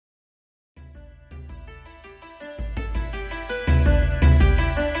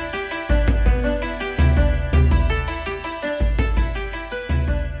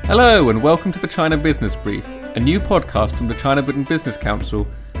Hello and welcome to the China Business Brief, a new podcast from the China Britain Business Council,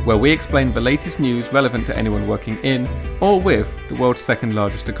 where we explain the latest news relevant to anyone working in or with the world's second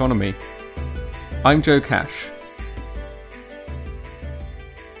largest economy. I'm Joe Cash.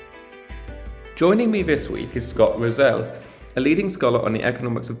 Joining me this week is Scott Rozelle, a leading scholar on the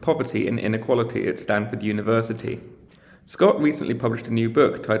economics of poverty and inequality at Stanford University. Scott recently published a new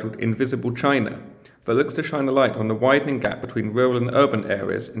book titled Invisible China, that looks to shine a light on the widening gap between rural and urban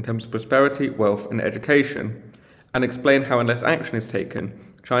areas in terms of prosperity, wealth and education, and explain how unless action is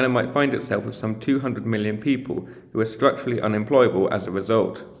taken, China might find itself with some 200 million people who are structurally unemployable as a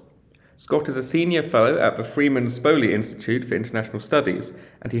result. Scott is a senior fellow at the Freeman Spogli Institute for International Studies,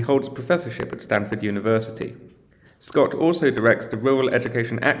 and he holds a professorship at Stanford University. Scott also directs the Rural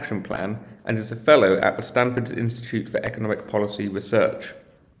Education Action Plan and is a fellow at the Stanford Institute for Economic Policy Research.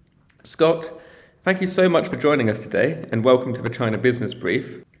 Scott, thank you so much for joining us today, and welcome to the China Business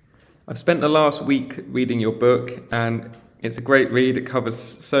Brief. I've spent the last week reading your book, and it's a great read. It covers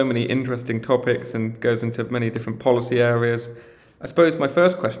so many interesting topics and goes into many different policy areas. I suppose my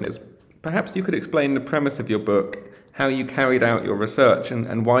first question is, perhaps you could explain the premise of your book, how you carried out your research,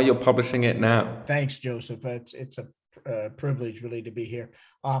 and why you're publishing it now. Thanks, Joseph. It's a privilege really to be here.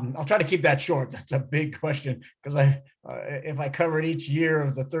 I'll try to keep that short. That's a big question because if I covered each year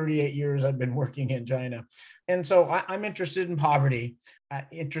of the 38 years I've been working in China. And so I'm interested in poverty,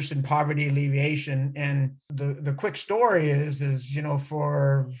 alleviation. And the quick story is,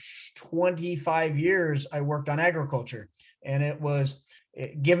 for 25 years, I worked on agriculture, and it was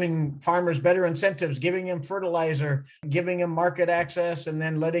giving farmers better incentives, giving them fertilizer, giving them market access, and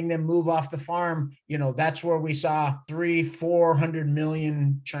then letting them move off the farm. That's where we saw 300-400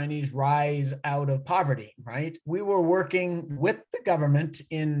 million Chinese rise out of poverty, right? We were working with the government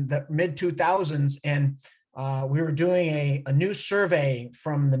in the mid 2000s, and we were doing a new survey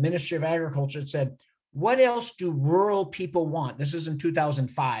from the Ministry of Agriculture that said, what else do rural people want? This is in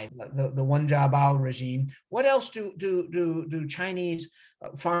 2005, the one job out regime. What else do Chinese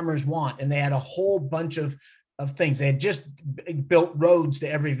farmers want? And they had a whole bunch of things. They had just built roads to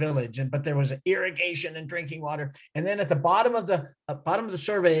every village, but there was irrigation and drinking water. And then at the bottom of the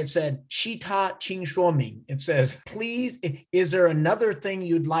survey, it said, 其他请说明. It says, please, is there another thing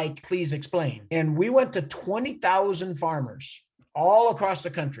you'd like? Please explain. And we went to 20,000 farmers all across the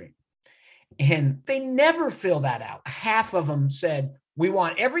country. And they never fill that out. Half of them said, we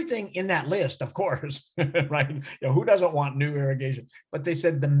want everything in that list, of course, right? Who doesn't want new irrigation? But they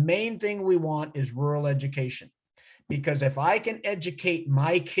said the main thing we want is rural education. Because if I can educate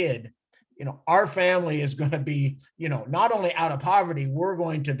my kid, our family is going to be, not only out of poverty, we're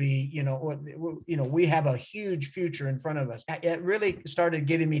going to be, we have a huge future in front of us. It really started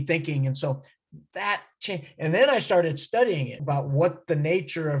getting me thinking. And so that changed. And then I started studying it about what the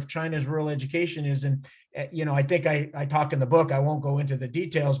nature of China's rural education is. And, I think I talk in the book, I won't go into the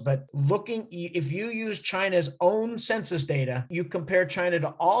details, but if you use China's own census data, you compare China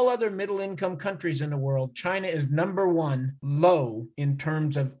to all other middle income countries in the world, China is number one low in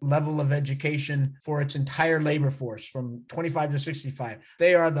terms of level of education for its entire labor force from 25 to 65.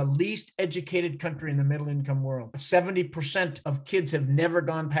 They are the least educated country in the middle income world. 70% of kids have never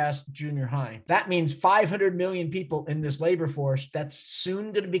gone past junior high. That means 500 million people in this labor force that's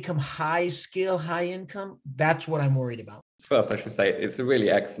soon going to become high skill, high income. That's what I'm worried about. First, I should say it's a really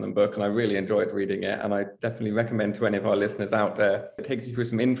excellent book, and I really enjoyed reading it, and I definitely recommend to any of our listeners out there. It takes you through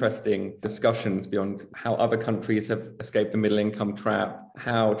some interesting discussions beyond how other countries have escaped the middle income trap,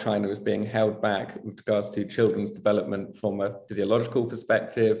 how China is being held back with regards to children's development from a physiological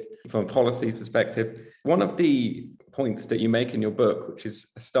perspective, from a policy perspective. One of the points that you make in your book, which is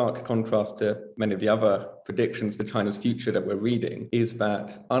a stark contrast to many of the other predictions for China's future that we're reading, is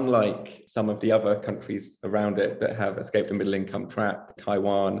that unlike some of the other countries around it that have escaped the middle income trap,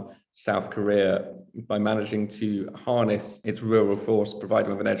 Taiwan, South Korea, by managing to harness its rural force, provide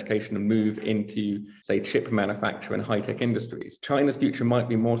them with an education and move into, say, chip manufacture and high-tech industries, China's future might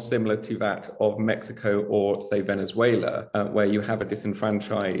be more similar to that of Mexico or, say, Venezuela, where you have a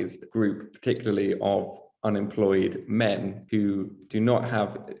disenfranchised group, particularly of unemployed men who do not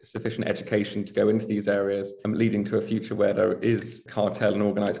have sufficient education to go into these areas, leading to a future where there is cartel and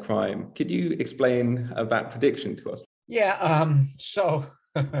organized crime. Could you explain that prediction to us? Yeah, so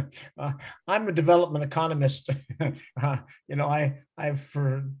I'm a development economist. I've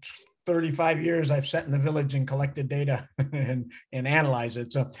for 35 years, I've sat in the village and collected data and analyzed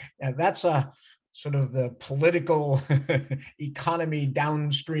it. So that's sort of the political economy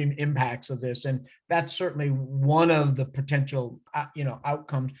downstream impacts of this. And that's certainly one of the potential,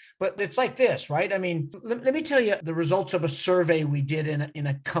 outcomes. But it's like this, right? I mean, let me tell you the results of a survey we did in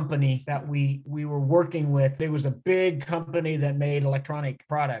a company that we were working with. It was a big company that made electronic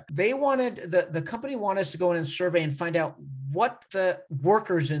product. They wanted, the company wanted us to go in and survey and find out what the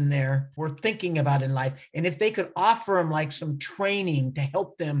workers in there were thinking about in life, and if they could offer them like some training to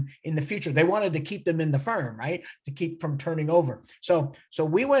help them in the future. They wanted to keep them in the firm, right? To keep from turning over. So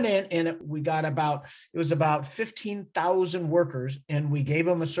we went in and we got it was about 15,000 workers, and we gave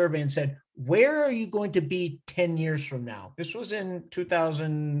them a survey and said, where are you going to be 10 years from now? This was in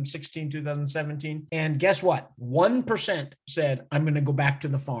 2016, 2017. And guess what? 1% said, I'm going to go back to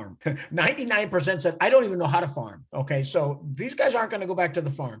the farm. 99% said, I don't even know how to farm. Okay. So these guys aren't going to go back to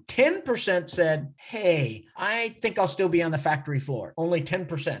the farm. 10% said, hey, I think I'll still be on the factory floor. Only 10%.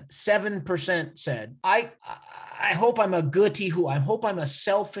 7% said, I hope I'm a goody-hoo. I hope I'm a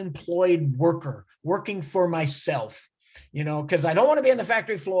self-employed worker working for myself. Because I don't want to be on the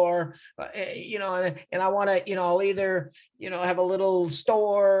factory floor, and I want to, I'll either, have a little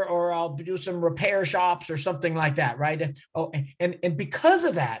store or I'll do some repair shops or something like that, right? Oh, and because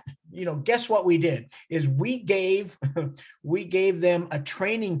of that, guess what we did is we gave them a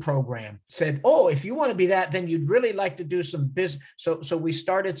training program. Said, oh, if you want to be that, then you'd really like to do some business. So we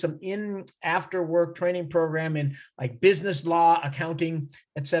started some after work training program in like business law, accounting,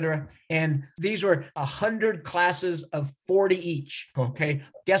 etc. And these were 100 classes of 40 each. Okay.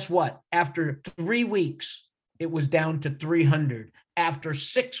 Guess what? After 3 weeks, it was down to 300. After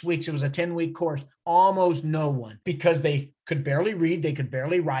 6 weeks, it was a 10-week course, almost no one, because they could barely read, they could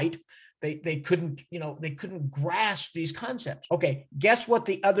barely write. They couldn't grasp these concepts. Okay, guess what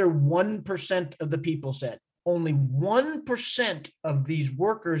the other 1% of the people said? Only 1% of these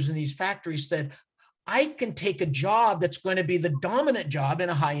workers in these factories said, I can take a job that's going to be the dominant job in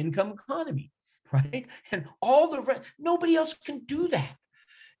a high-income economy, right? And all the rest, nobody else can do that.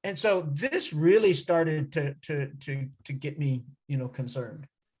 And so this really started to get me, concerned.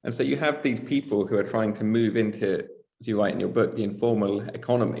 And so you have these people who are trying to move into, as you write in your book, the informal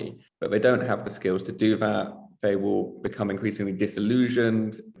economy, but they don't have the skills to do that. They will become increasingly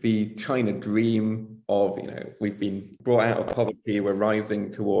disillusioned. The China dream of, we've been brought out of poverty, we're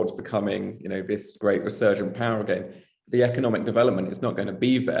rising towards becoming, this great resurgent power again. The economic development is not going to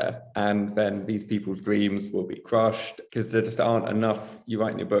be there. And then these people's dreams will be crushed because there just aren't enough. You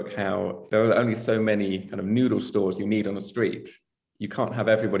write in your book how there are only so many kind of noodle stores you need on the street. You can't have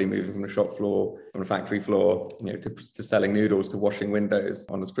everybody moving from the shop floor, from the factory floor, to selling noodles, to washing windows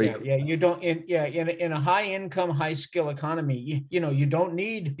on the street. Yeah, you don't. In a high income, high skill economy, you don't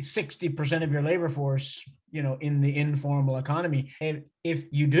need 60% of your labor force, in the informal economy. And if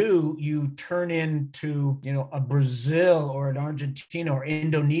you do, you turn into, a Brazil or an Argentina or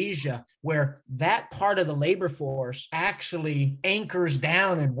Indonesia, where that part of the labor force actually anchors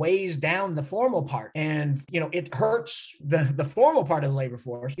down and weighs down the formal part. And, it hurts the formal part of the labor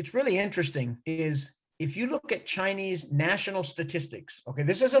force. It's really interesting is, if you look at Chinese national statistics, okay,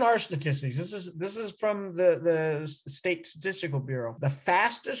 this isn't our statistics. This is from the State Statistical Bureau. The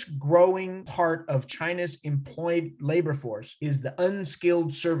fastest growing part of China's employed labor force is the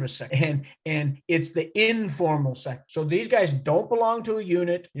unskilled service sector, and it's the informal sector. So these guys don't belong to a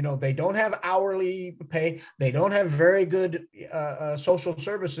unit. They don't have hourly pay. They don't have very good social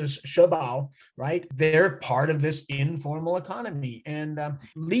services, shabao, right? They're part of this informal economy. And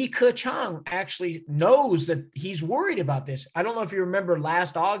Li Keqiang actually knows that he's worried about this. I don't know if you remember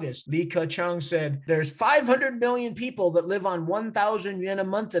last August, Li Keqiang said there's 500 million people that live on 1,000 yuan a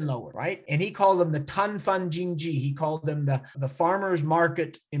month and lower, right? And he called them the Tanfan Jingji. He called them the farmers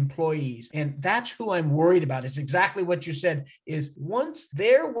market employees. And that's who I'm worried about. It's exactly what you said, is once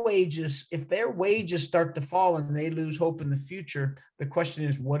if their wages start to fall and they lose hope in the future, the question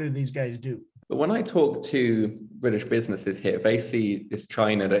is, what do these guys do? But when I talk to British businesses here, they see this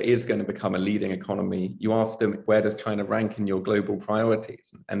China that is going to become a leading economy. You ask them, where does China rank in your global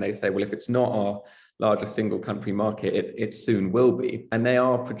priorities? And they say, well, if it's not our largest single country market, it soon will be. And they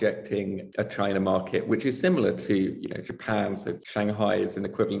are projecting a China market, which is similar to Japan. So Shanghai is an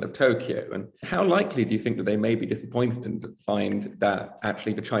equivalent of Tokyo. And how likely do you think that they may be disappointed and find that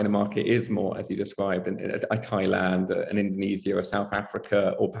actually the China market is more, as you described, a Thailand, an Indonesia, a South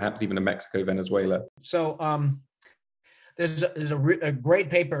Africa, or perhaps even a Mexico, Venezuela? So there's a great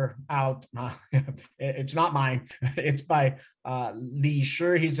paper out. It's not mine. It's by Li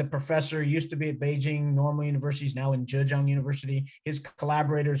Shi. He's a professor, used to be at Beijing Normal University, he's now in Zhejiang University. His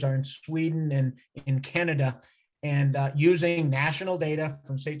collaborators are in Sweden and in Canada. And using national data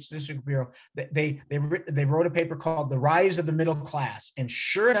from State Statistical Bureau, they wrote a paper called "The Rise of the Middle Class." And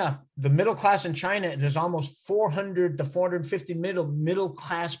sure enough, the middle class in China, there's almost 400 to 450 middle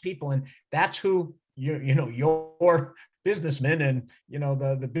class people, and that's who your businessmen and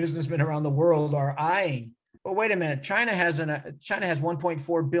the businessmen around the world are eyeing. But wait a minute, China has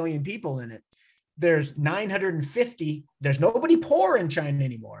 1.4 billion people in it. There's 950. There's nobody poor in China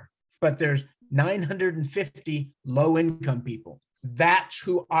anymore, but there's 950 low-income people. That's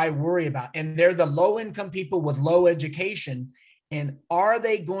who I worry about. And they're the low-income people with low education. And are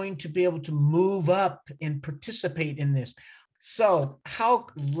they going to be able to move up and participate in this? So how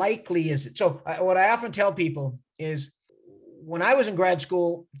likely is it? So what I often tell people is, when I was in grad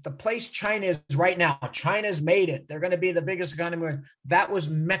school, the place China is right now, China's made it. They're going to be the biggest economy. That was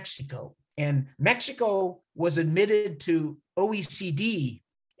Mexico. And Mexico was admitted to OECD,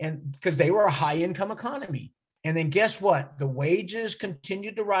 and because they were a high income economy. And then guess what? The wages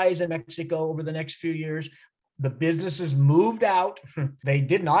continued to rise in Mexico over the next few years. The businesses moved out. They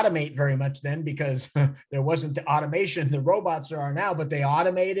didn't automate very much then because there wasn't the automation, the robots there are now, but they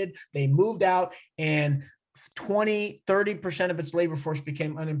automated, they moved out, and 20-30% of its labor force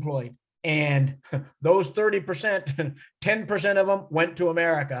became unemployed. And those 30%, 10% of them went to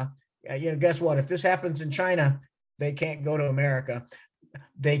America. Guess what? If this happens in China, they can't go to America.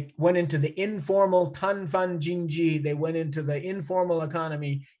 They went into the informal Tanfan Jinji. They went into the informal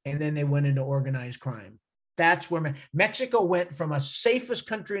economy, and then they went into organized crime. That's where Mexico went from a safest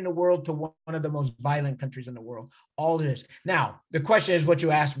country in the world to one of the most violent countries in the world. All it is. Now, the question is, what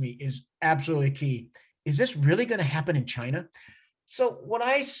you asked me is absolutely key. Is this really going to happen in China? So what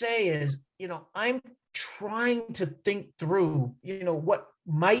I say is, I'm trying to think through, what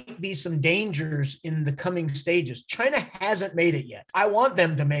might be some dangers in the coming stages. China hasn't made it yet. I want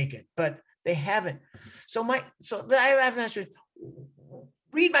them to make it, but they haven't. So I have an answer.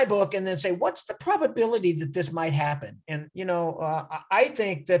 Read my book and then say, what's the probability that this might happen? And, I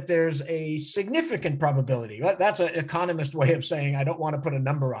think that there's a significant probability. That's an economist way of saying I don't want to put a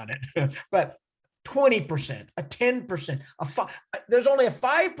number on it, but 20%, a 10%, there's only a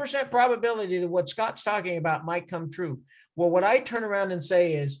 5% probability that what Scott's talking about might come true. Well, what I turn around and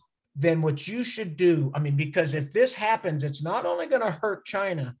say is, then what you should do, because if this happens, it's not only going to hurt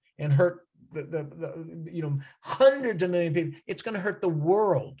China and hurt the hundreds of million people, it's going to hurt the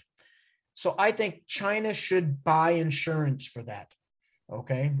world. So I think China should buy insurance for that.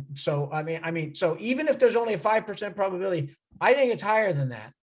 Okay. So, so even if there's only a 5% probability, I think it's higher than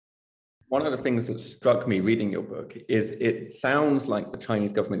that. One of the things that struck me reading your book is it sounds like the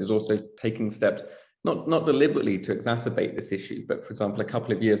Chinese government is also taking steps, not deliberately to exacerbate this issue, but for example, a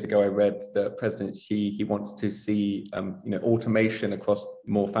couple of years ago, I read that President Xi, he wants to see automation across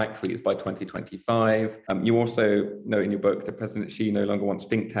more factories by 2025. You also note in your book that President Xi no longer wants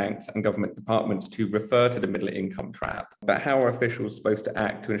think tanks and government departments to refer to the middle income trap. But how are officials supposed to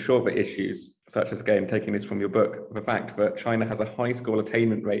act to ensure that issues such as, again, taking this from your book, the fact that China has a high school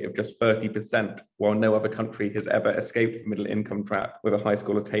attainment rate of just 30%, while no other country has ever escaped the middle income trap with a high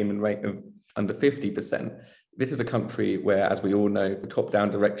school attainment rate of under 50%. This is a country where, as we all know, the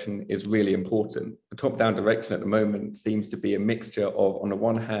top-down direction is really important. The top-down direction at the moment seems to be a mixture of, on the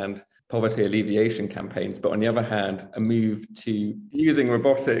one hand, poverty alleviation campaigns, but on the other hand, a move to using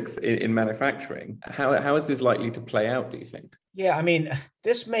robotics in manufacturing. How is this likely to play out, do you think? Yeah,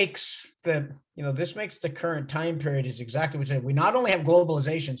 this makes the current time period is exactly what you said. We not only have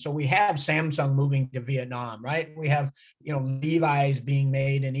globalization, so we have Samsung moving to Vietnam, right? We have, Levi's being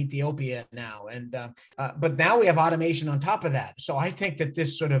made in Ethiopia now. And, but now we have automation on top of that. So I think that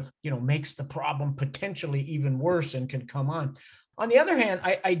this sort of, makes the problem potentially even worse and can come on. On the other hand,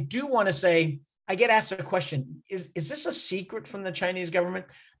 I do want to say, I get asked a question, is this a secret from the Chinese government?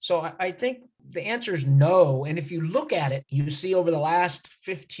 So I think the answer is no. And if you look at it, you see over the last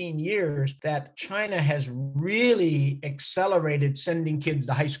 15 years that China has really accelerated sending kids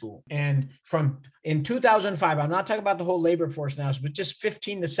to high school. And in 2005, I'm not talking about the whole labor force now, but just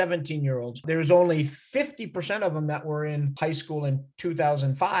 15 to 17-year-olds, there's only 50% of them that were in high school in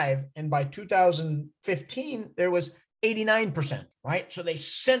 2005. And by 2015, there was 89%, right? So they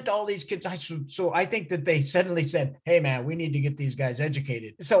sent all these kids. So I think that they suddenly said, hey, man, we need to get these guys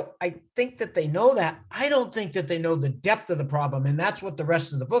educated. So I think that they know that. I don't think that they know the depth of the problem. And that's what the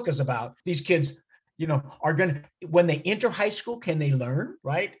rest of the book is about. These kids, are going to, when they enter high school, can they learn,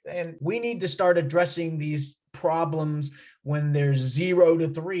 right? And we need to start addressing these problems when there's 0 to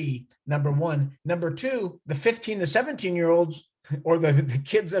 3, number one. Number two, the 15 to 17-year-olds, or the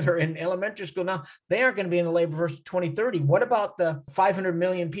kids that are in elementary school now, they aren't going to be in the labor force 2030. What about the 500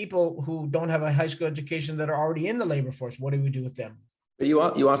 million people who don't have a high school education that are already in the labor force? What do we do with them? But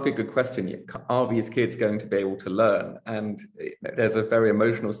you ask a good question. Are these kids going to be able to learn? And there's a very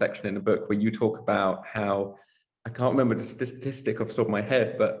emotional section in the book where you talk about how, I can't remember the statistic off the top of my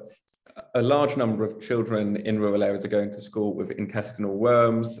head, but a large number of children in rural areas are going to school with intestinal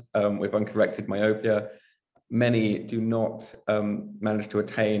worms, with uncorrected myopia. Many do not manage to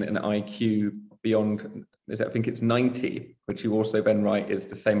attain an IQ beyond, I think it's 90, which you also, Ben, write is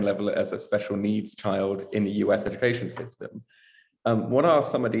the same level as a special needs child in the US education system. What are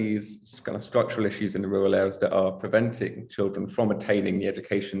some of these kind of structural issues in the rural areas that are preventing children from attaining the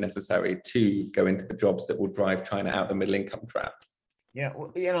education necessary to go into the jobs that will drive China out of the middle income trap? Yeah,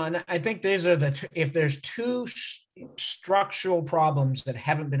 well, and I think these are if there's two structural problems that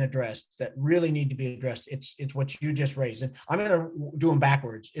haven't been addressed that really need to be addressed, it's what you just raised. And I'm going to do them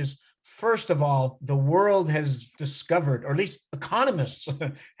backwards. Is first of all, the world has discovered, or at least economists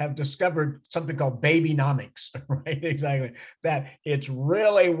have discovered, something called babynomics, right? Exactly. That it's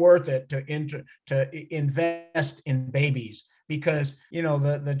really worth it to invest in babies. Because,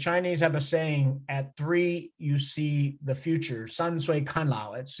 the Chinese have a saying, at 3, you see the future, san sui kan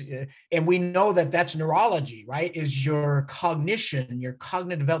lao. And we know that that's neurology, right? Is your cognition, your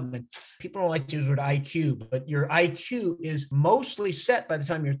cognitive development. People don't like to use the word IQ, but your IQ is mostly set by the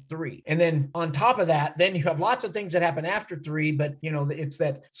time you're 3. And then on top of that, then you have lots of things that happen after 3, but, it's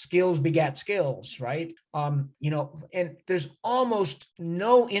that skills begat skills, right? And there's almost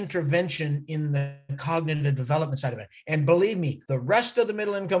no intervention in the cognitive development side of it. And believe me, the rest of the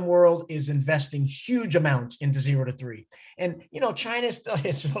middle income world is investing huge amounts into 0 to 3. And, China still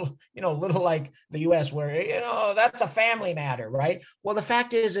is, a little like the US where, that's a family matter, right? Well, the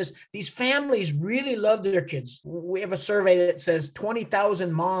fact is these families really love their kids. We have a survey that says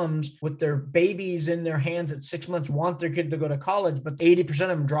 20,000 moms with their babies in their hands at 6 months want their kid to go to college, but 80% of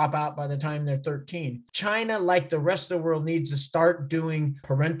them drop out by the time they're 13. China, like the rest of the world, needs to start doing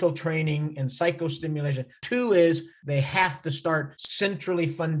parental training and psychostimulation. 2 is they have to start centrally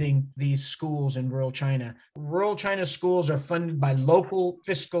funding these schools in rural China. Rural China schools are funded by local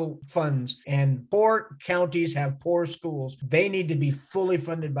fiscal funds, and poor counties have poor schools. They need to be fully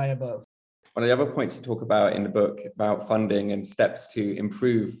funded by above. One of the other points you talk about in the book about funding and steps to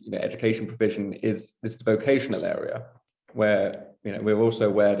improve education provision is this vocational area, where we're also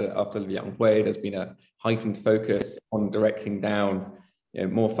aware that after Liang Hui, there's been a heightened focus on directing down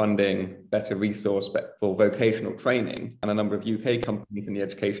more funding, better resource for vocational training. And a number of UK companies in the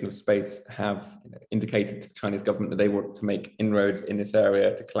educational space have indicated to the Chinese government that they want to make inroads in this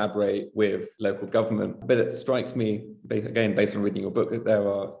area to collaborate with local government. But it strikes me, again, based on reading your book, that there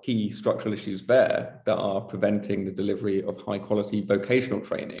are key structural issues there that are preventing the delivery of high quality vocational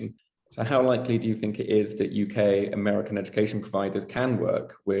training. So how likely do you think it is that UK American education providers can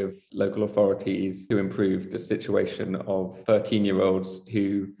work with local authorities to improve the situation of 13-year-olds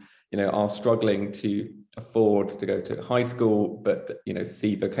who, are struggling to afford to go to high school, but,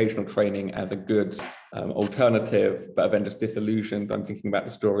 see vocational training as a good alternative, but are then just disillusioned? I'm thinking about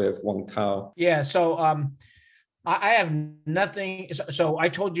the story of Wang Tao. Yeah, so I have nothing. So I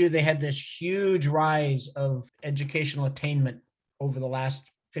told you they had this huge rise of educational attainment over the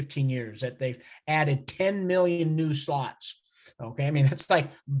last 15 years, that they've added 10 million new slots. Okay. I mean, that's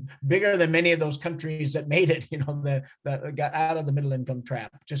like bigger than many of those countries that made it, that got out of the middle income trap.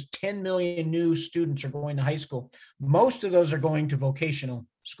 Just 10 million new students are going to high school. Most of those are going to vocational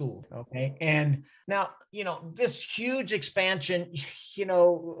school. Okay. And now, this huge expansion,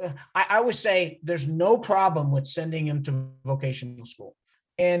 I would say there's no problem with sending them to vocational school.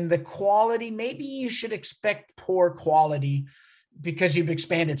 And the quality, maybe you should expect poor quality because you've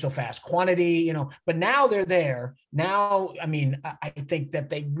expanded so fast, quantity, but now they're there. Now, I think that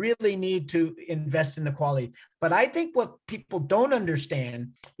they really need to invest in the quality. But I think what people don't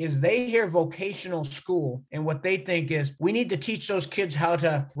understand is they hear vocational school and what they think is we need to teach those kids how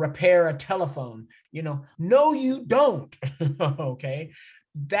to repair a telephone. No, you don't. Okay.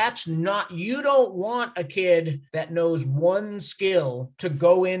 That's not, you don't want a kid that knows one skill to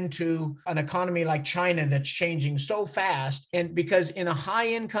go into an economy like China that's changing so fast. And because in a high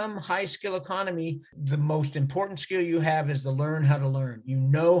income, high skill economy, the most important skill you have is to learn how to learn. You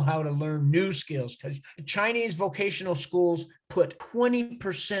know how to learn new skills, because Chinese vocational schools put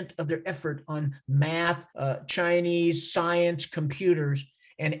 20% of their effort on math, Chinese, science, computers,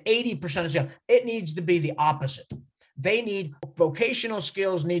 and 80% of skill. It needs to be the opposite. They need vocational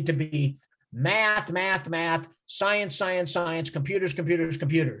skills need to be math, science,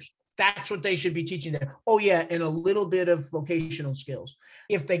 computers. That's what they should be teaching them. Oh yeah, and a little bit of vocational skills.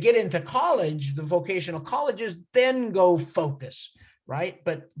 If they get into college, the vocational colleges then go focus, right?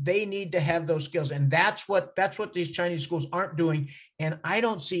 But they need to have those skills. And that's what these Chinese schools aren't doing. And I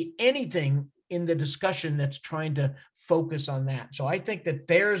don't see anything in the discussion that's trying to focus on that. So I think that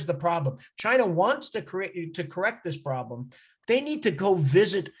there's the problem. China wants to correct this problem. They need to go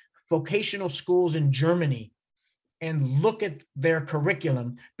visit vocational schools in Germany and look at their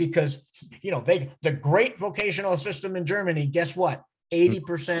curriculum, because the great vocational system in Germany, guess what?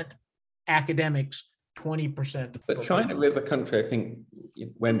 80% academics, 20%. But China is a country, I think,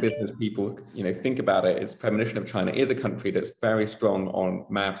 when business people, think about it, its premonition of China is a country that's very strong on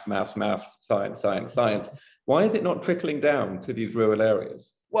maths, science. Why is it not trickling down to these rural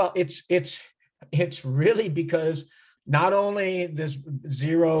areas? Well, it's really because not only this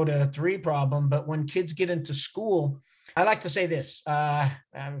 0 to 3 problem, but when kids get into school, I like to say this,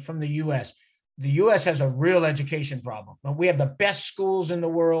 I'm from the US. The US has a real education problem. We have the best schools in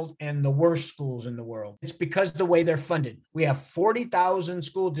the world and the worst schools in the world. It's because of the way they're funded. We have 40,000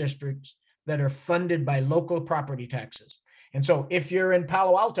 school districts that are funded by local property taxes. And so if you're in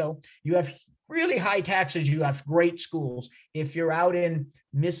Palo Alto, you have really high taxes, you have great schools. If you're out in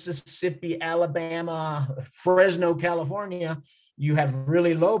Mississippi, Alabama, Fresno, California, you have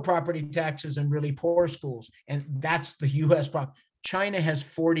really low property taxes and really poor schools. And that's the US problem. China has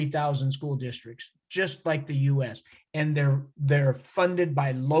 40,000 school districts, just like the US, and they're funded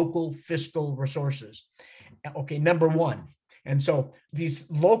by local fiscal resources. Okay, number one. And so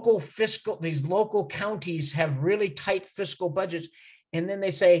these local counties have really tight fiscal budgets. And then they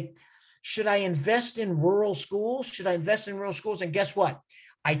say, should I invest in rural schools? Should I invest in rural schools? And guess what?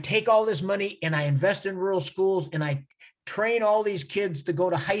 I take all this money and I invest in rural schools and I train all these kids to go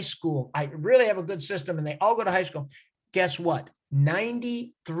to high school. I really have a good system and they all go to high school. Guess what?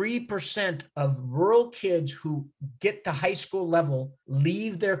 93% of rural kids who get to high school level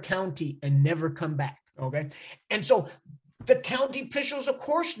leave their county and never come back. Okay. And so the county officials, of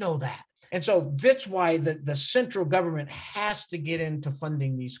course, know that. And so that's why the central government has to get into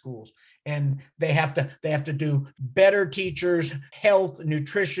funding these schools. And they have to do better teachers, health,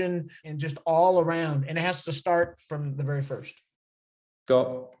 nutrition, and just all around. And it has to start from the very first.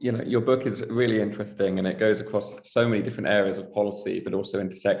 Scott, your book is really interesting and it goes across so many different areas of policy, but also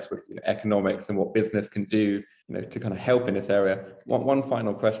intersects with economics and what business can do, to kind of help in this area. One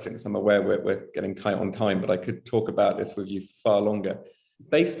final question, because I'm aware we're getting tight on time, but I could talk about this with you for far longer.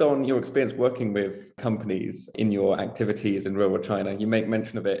 Based on your experience working with companies in your activities in rural China, you make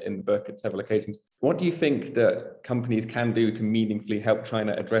mention of it in the book at several occasions. What do you think that companies can do to meaningfully help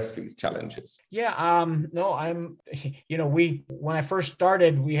China address these challenges? Yeah, when I first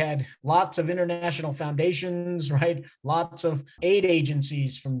started, we had lots of international foundations, right? Lots of aid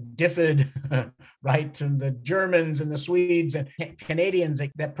agencies from DFID, right? To the Germans and the Swedes and Canadians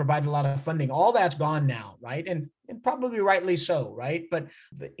that provide a lot of funding. All that's gone now, right? And probably rightly so, right? But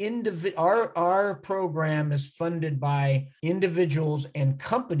our program is funded by individuals and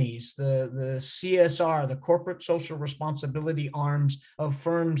companies, the CSR, the corporate social responsibility arms of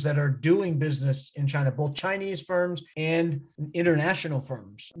firms that are doing business in China, both Chinese firms and international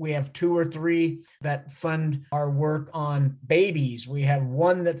firms. We have 2 or 3 that fund our work on babies. We have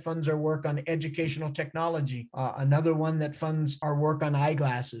 1 that funds our work on educational technology, another one that funds our work on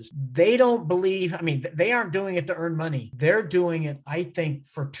eyeglasses. They don't believe, they aren't doing it to earn money. They're doing it, I think,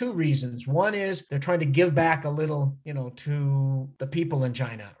 for 2 reasons. One is they're trying to give back a little, to the people in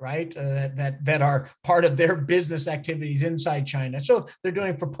China, right? That are part of their business activities inside China. So they're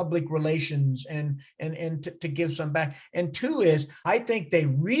doing it for public relations and to give some back. And 2 is, I think they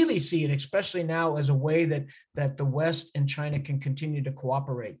really see it, especially now, as a way that the West and China can continue to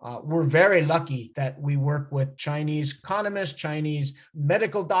cooperate. We're very lucky that we work with Chinese economists, Chinese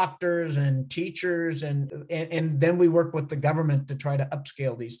medical doctors and teachers, and then we work with the government to try to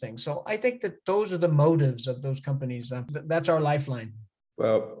upscale these things. So I think that those are the motives of those companies. That's our lifeline.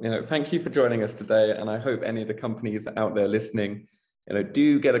 Well, thank you for joining us today. And I hope any of the companies out there listening,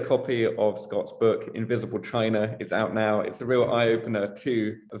 do get a copy of Scott's book, Invisible China. It's out now. It's a real eye-opener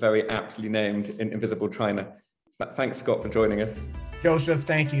to a very aptly named Invisible China. Thanks, Scott, for joining us. Joseph,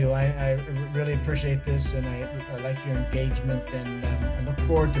 thank you. I really appreciate this, and I like your engagement, and I look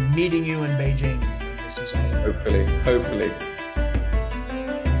forward to meeting you in Beijing. This is hopefully.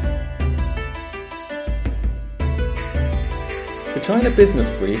 The China Business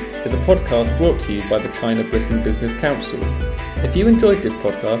Brief is a podcast brought to you by the China-Britain Business Council. If you enjoyed this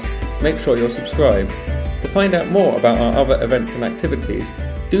podcast, make sure you're subscribed. To find out more about our other events and activities,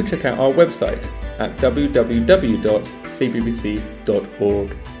 do check out our website at www.cbbc.org.